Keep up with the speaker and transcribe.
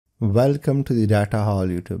Welcome to the Data Hall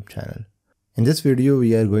YouTube channel. In this video,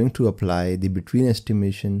 we are going to apply the between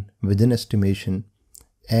estimation, within estimation,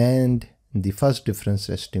 and the first difference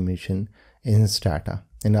estimation in Stata.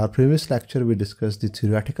 In our previous lecture, we discussed the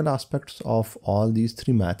theoretical aspects of all these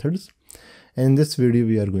three methods. And in this video,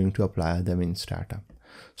 we are going to apply them in Stata.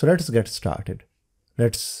 So let's get started.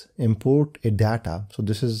 Let's import a data. So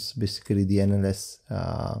this is basically the NLS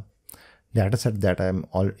dataset that I'm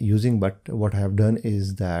using, but what I have done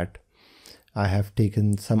is that I have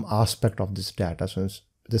taken some aspect of this data. So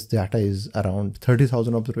this data is around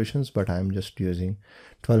 30,000 observations, but I'm just using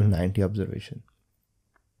 1290 observation.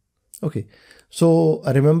 Okay, so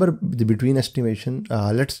remember the between estimation.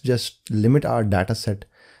 Let's just limit our data set.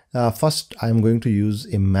 First, I'm going to use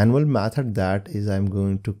a manual method, that is I'm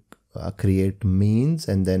going to create means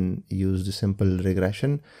and then use the simple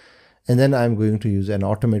regression. And then I'm going to use an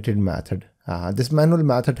automated method. This manual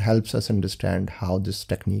method helps us understand how this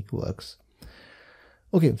technique works.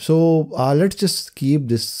 Okay, so let's just keep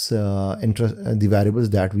this the variables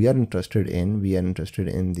that we are interested in. We are interested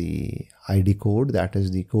in the ID code, that is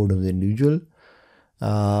the code of the individual.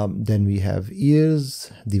 Then we have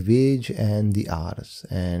years, the wage, and the hours.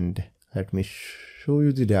 And let me show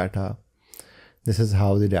you the data. This is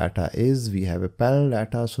how the data is. We have a panel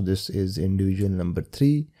data. So this is individual number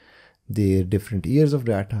 3. The different years of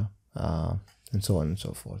data, and so on and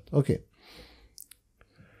so forth. Okay.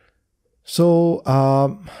 So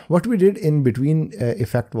what we did in between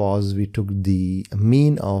effect was we took the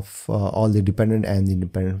mean of all the dependent and the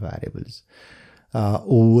independent variables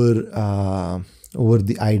over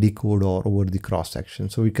the ID code or over the cross section.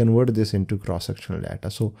 So we convert this into cross sectional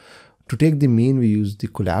data. So to take the mean, we use the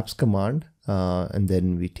collapse command, and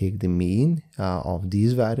then we take the mean of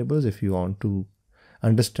these variables. If you want to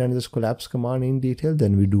understand this collapse command in detail,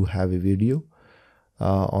 then we do have a video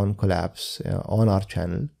on collapse on our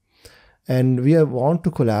channel. And we want to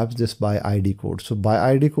collapse this by ID code. So by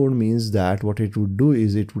ID code means that what it would do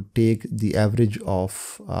is it would take the average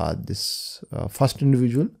of this first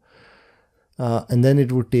individual, and then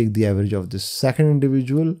it would take the average of this second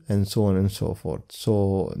individual, and so on and so forth.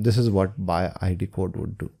 So this is what by ID code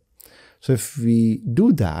would do. So if we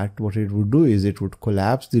do that, what it would do is it would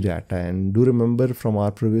collapse the data. And do remember from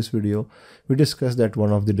our previous video, we discussed that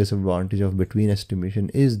one of the disadvantages of between estimation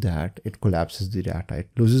is that it collapses the data. It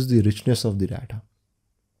loses the richness of the data.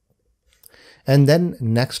 And then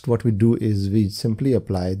next what we do is we simply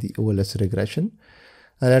apply the OLS regression.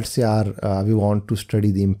 Let's say we want to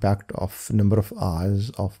study the impact of number of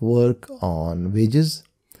hours of work on wages.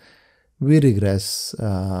 We regress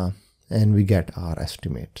and we get our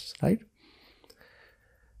estimates, right?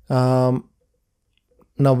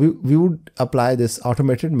 Now we would apply this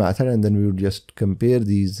automated method, and then we would just compare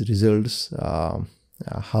these results,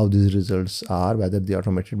 how these results are, whether the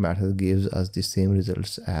automated method gives us the same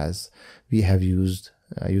results as we have used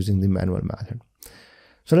using the manual method.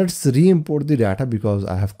 So let's re-import the data because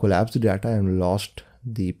I have collapsed the data and lost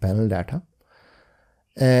the panel data.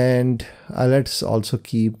 And let's also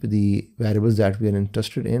keep the variables that we are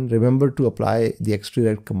interested in. Remember, to apply the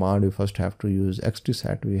xtrect command, we first have to use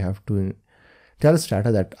xtset. We have to tell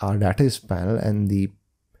Stata that our data is panel, and the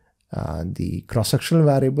cross-sectional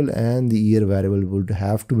variable and the year variable would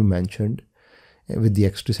have to be mentioned with the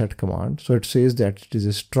xtset command. So it says that it is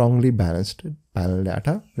a strongly balanced panel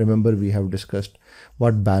data. Remember, we have discussed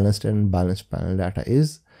what balanced and balanced panel data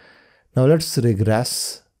is. Now let's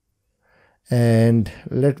regress. And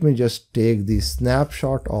let me just take the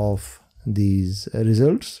snapshot of these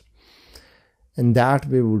results, and that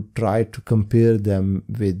we would try to compare them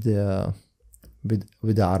with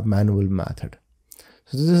our manual method.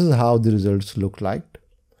 So this is how the results look like,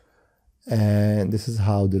 and this is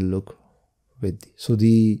how they look with. So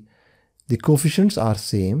the coefficients are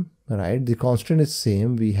same, right? The constant is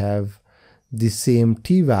same. We have the same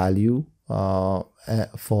t value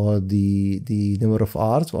for the number of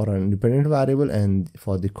hours for an independent variable and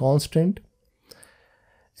for the constant,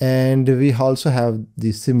 and we also have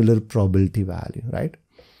the similar probability value, right?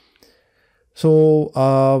 So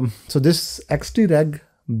so this xtreg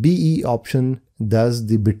BE option does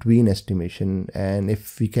the between estimation, and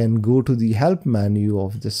if we can go to the help menu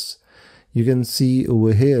of this, you can see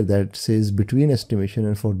over here that it says between estimation,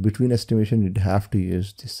 and for between estimation you'd have to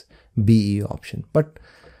use this BE option. But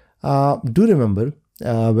do remember,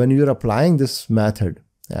 when you're applying this method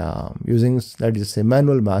using, let's just say,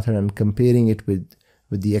 manual method and comparing it with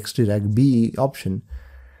the xtreg BE option,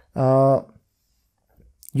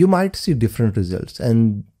 you might see different results.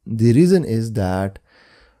 And the reason is that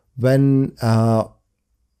when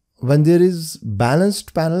when there is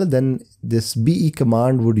balanced panel, then this BE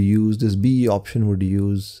command would use, this BE option would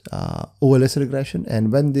use OLS regression.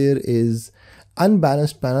 And when there is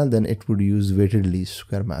unbalanced panel, then it would use weighted least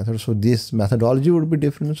square method. So this methodology would be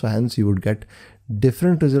different. So hence you would get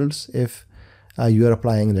different results if you are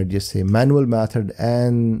applying, let's just say, manual method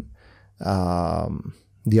and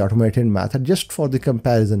the automated method just for the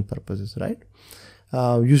comparison purposes, right?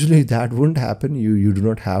 Usually that wouldn't happen. You do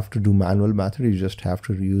not have to do manual method. You just have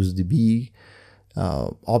to use the BE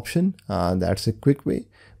option. That's a quick way,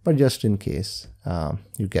 but just in case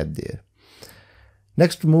you get there.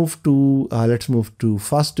 Next, let's move to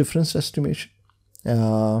first difference estimation.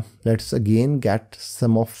 Let's again get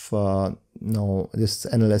some of this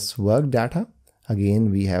NLS work data.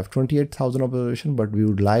 Again, we have 28,000 observation, but we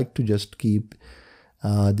would like to just keep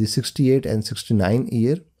the 68 and 69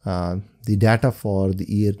 year, the data for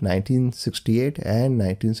the year 1968 and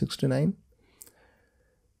 1969.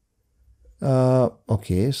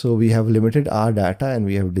 Okay, so we have limited our data and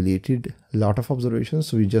we have deleted a lot of observations.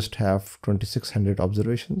 So we just have 2,600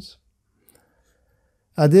 observations.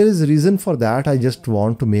 There is a reason for that. I just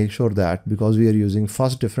want to make sure that because we are using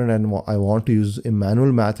first different and I want to use a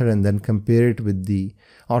manual method and then compare it with the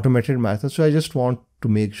automated method. So I just want to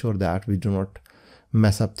make sure that we do not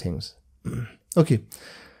mess up things. Okay.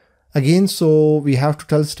 Again, so we have to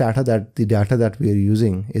tell Stata that the data that we are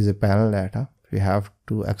using is a panel data. We have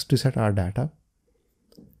to XT set our data.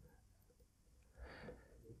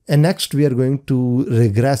 And next we are going to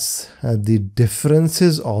regress the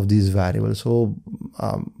differences of these variables. So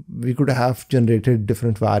we could have generated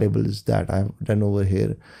different variables that I've done over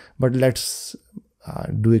here, but let's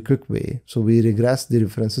do a quick way. So we regress the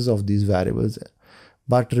differences of these variables,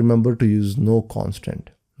 but remember to use no constant,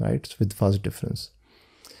 right? With first difference.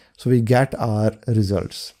 So we get our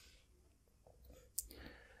results.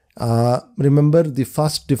 Remember, the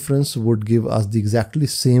first difference would give us the exactly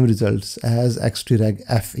same results as XTREG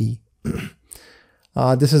FE.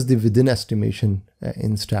 This is the within estimation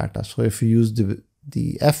in Stata. So if you use the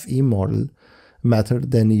FE model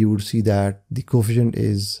method, then you would see that the coefficient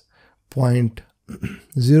is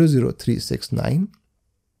 0.00369,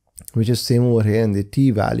 which is same over here, and the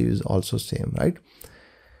T value is also same, right?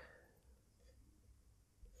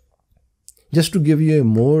 Just to give you a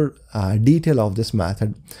more detail of this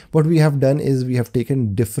method, what we have done is we have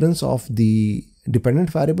taken difference of the dependent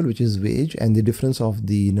variable, which is wage, and the difference of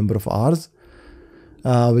the number of hours,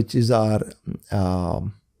 which is our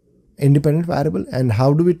independent variable. And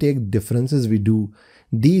how do we take differences? We do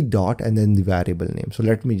d dot and then the variable name. So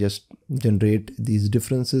let me just generate these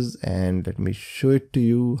differences and let me show it to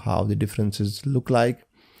you how the differences look like.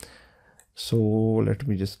 So let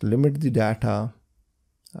me just limit the data.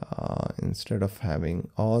 Instead of having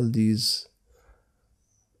all these,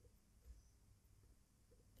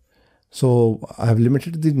 so I have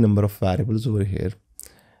limited the number of variables over here.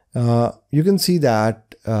 You can see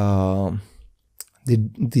that the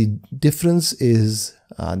difference is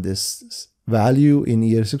this value in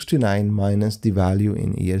year 69 minus the value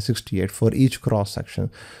in year 68 for each cross section.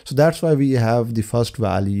 So that's why we have the first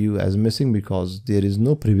value as missing, because there is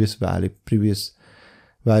no previous value. Previous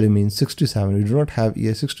value means 67. We do not have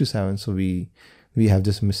year 67, so we have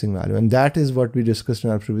this missing value, and that is what we discussed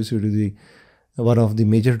in our previous video. One of the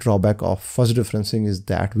major drawback of first differencing is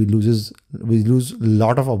that we lose a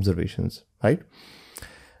lot of observations, right?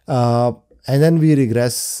 And then we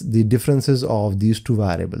regress the differences of these two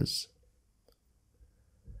variables,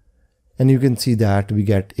 and you can see that we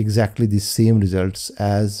get exactly the same results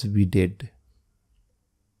as we did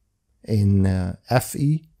in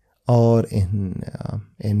FE or in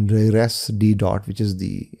regress d dot, which is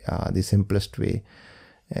the simplest way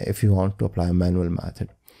if you want to apply a manual method.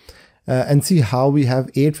 And see how we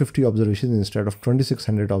have 850 observations instead of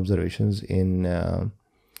 2600 observations in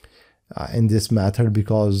this method,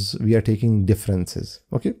 because we are taking differences.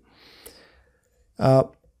 Okay.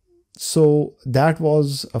 So that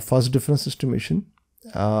was a first difference estimation.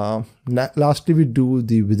 Lastly, we do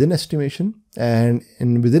the within estimation, and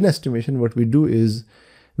in within estimation, what we do is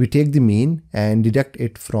we take the mean and deduct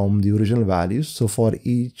it from the original values. So for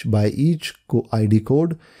each ID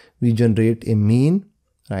code, we generate a mean,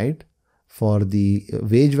 right, for the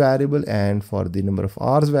wage variable and for the number of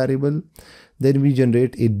hours variable. Then we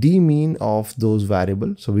generate a d-mean of those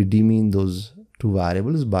variables. So we d-mean those two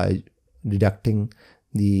variables by deducting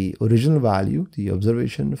the original value, the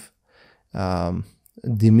observation,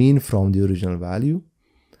 the mean from the original value.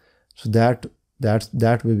 So that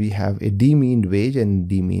way we have a d-meaned wage and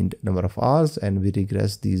d-meaned number of hours, and we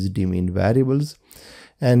regress these d-meaned variables,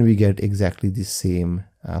 and we get exactly the same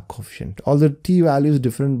coefficient. Although t value is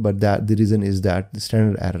different, but that the reason is that the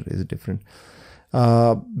standard error is different.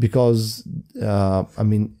 Because I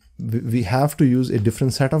mean, we have to use a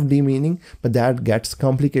different set of d-meaning, but that gets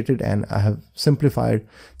complicated, and I have simplified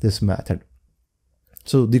this method.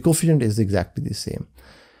 So the coefficient is exactly the same.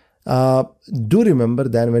 Do remember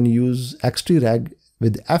that when you use xtreg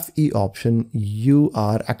with FE option, you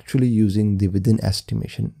are actually using the within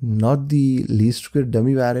estimation, not the least square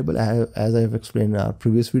dummy variable, as I have explained in our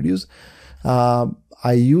previous videos.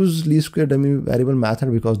 I use least square dummy variable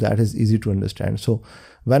method because that is easy to understand. So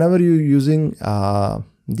whenever you're using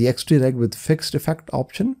the xtreg with fixed effect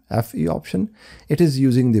option, FE option, it is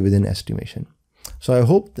using the within estimation. So I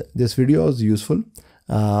hope this video is useful.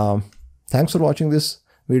 Thanks for watching this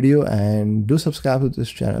video, and do subscribe to this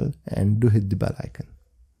channel and do hit the bell icon.